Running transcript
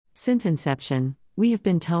Since inception, we have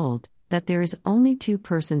been told that there is only two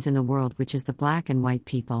persons in the world, which is the black and white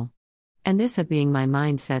people. And this have been my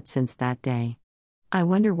mindset since that day. I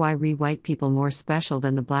wonder why we white people more special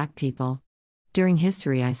than the black people. During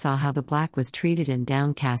history I saw how the black was treated and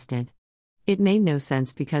downcasted. It made no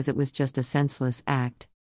sense because it was just a senseless act.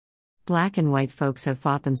 Black and white folks have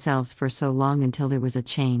fought themselves for so long until there was a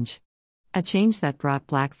change. A change that brought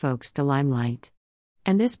black folks to limelight.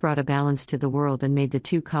 And this brought a balance to the world and made the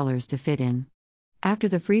two colors to fit in. After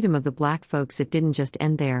the freedom of the black folks, it didn't just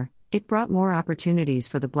end there, it brought more opportunities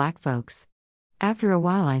for the black folks. After a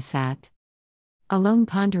while I sat alone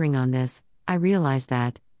pondering on this. I realized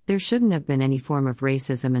that there shouldn't have been any form of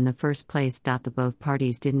racism in the first place. The both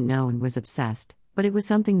parties didn't know and was obsessed, but it was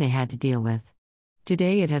something they had to deal with.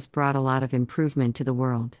 Today it has brought a lot of improvement to the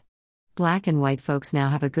world. Black and white folks now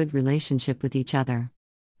have a good relationship with each other.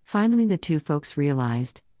 Finally the two folks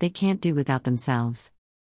realized they can't do without themselves.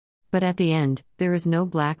 But at the end, there is no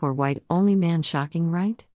black or white, only man. Shocking,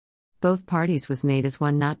 right? Both parties was made as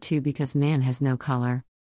one, not two, because man has no color.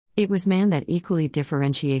 It was man that equally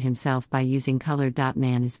differentiate himself by using color.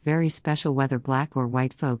 Man is very special, whether black or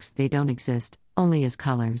white folks, they don't exist, only as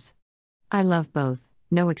colors. I love both,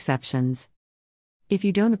 no exceptions. If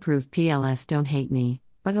you don't approve PLS, don't hate me,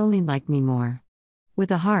 but only like me more. With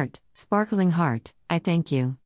a heart, sparkling heart, I thank you.